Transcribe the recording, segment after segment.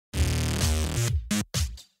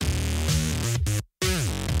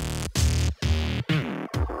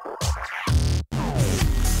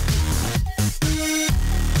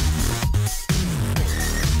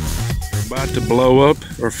About to blow up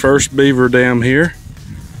our first beaver dam here.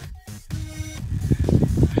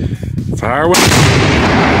 Fire away.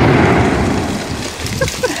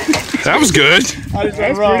 That was good.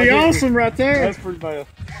 That's pretty awesome right there. That's pretty bad.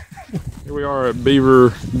 Here we are at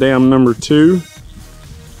Beaver Dam number 2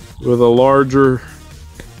 with a larger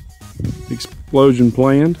explosion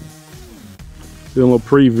planned. Doing a little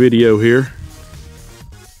pre-video here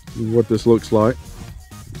of what this looks like.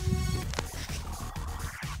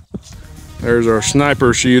 There's our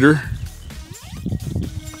sniper shooter.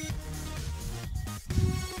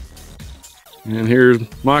 And here's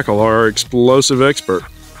Michael, our explosive expert.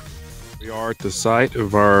 We are at the site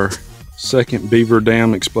of our second beaver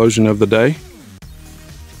dam explosion of the day.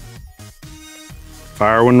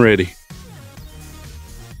 Fire when ready.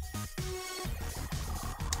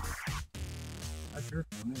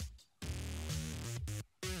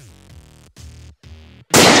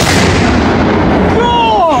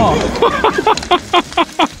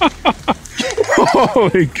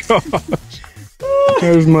 Holy gosh!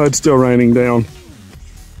 There's mud still raining down.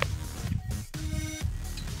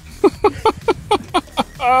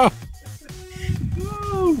 That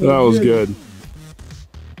was good.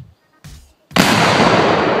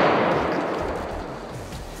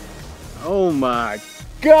 Oh my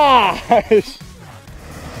gosh!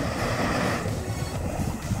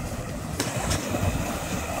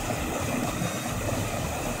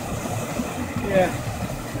 Yeah,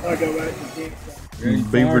 I'll go back to the campsite.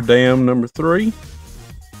 Beaver Dam number 3.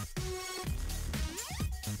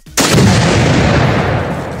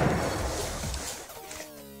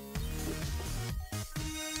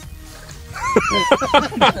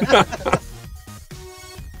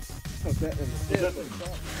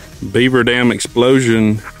 Beaver Dam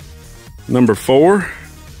explosion number 4.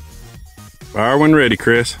 Fire when ready,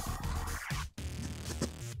 Chris.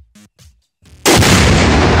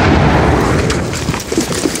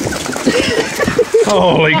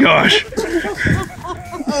 Holy gosh.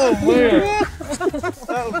 Oh man.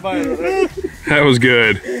 That was bad. That was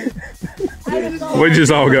good. We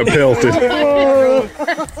just all got pelted. I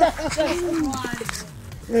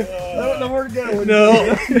don't know where to go.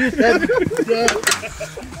 No.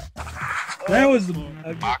 That was.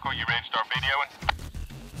 Michael, you ready to start videoing?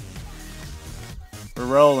 We're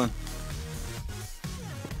rolling.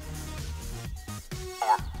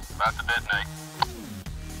 4, about to detonate.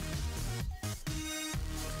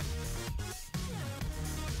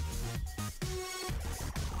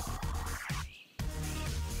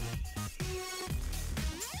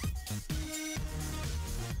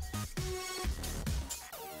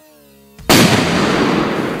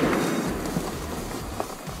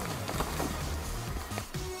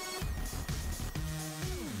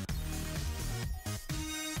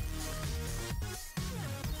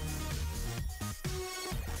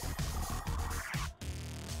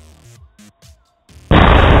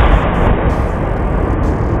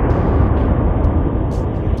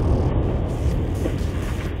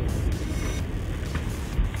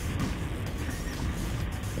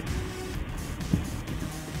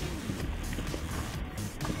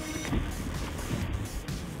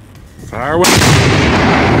 Fire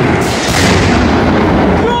away.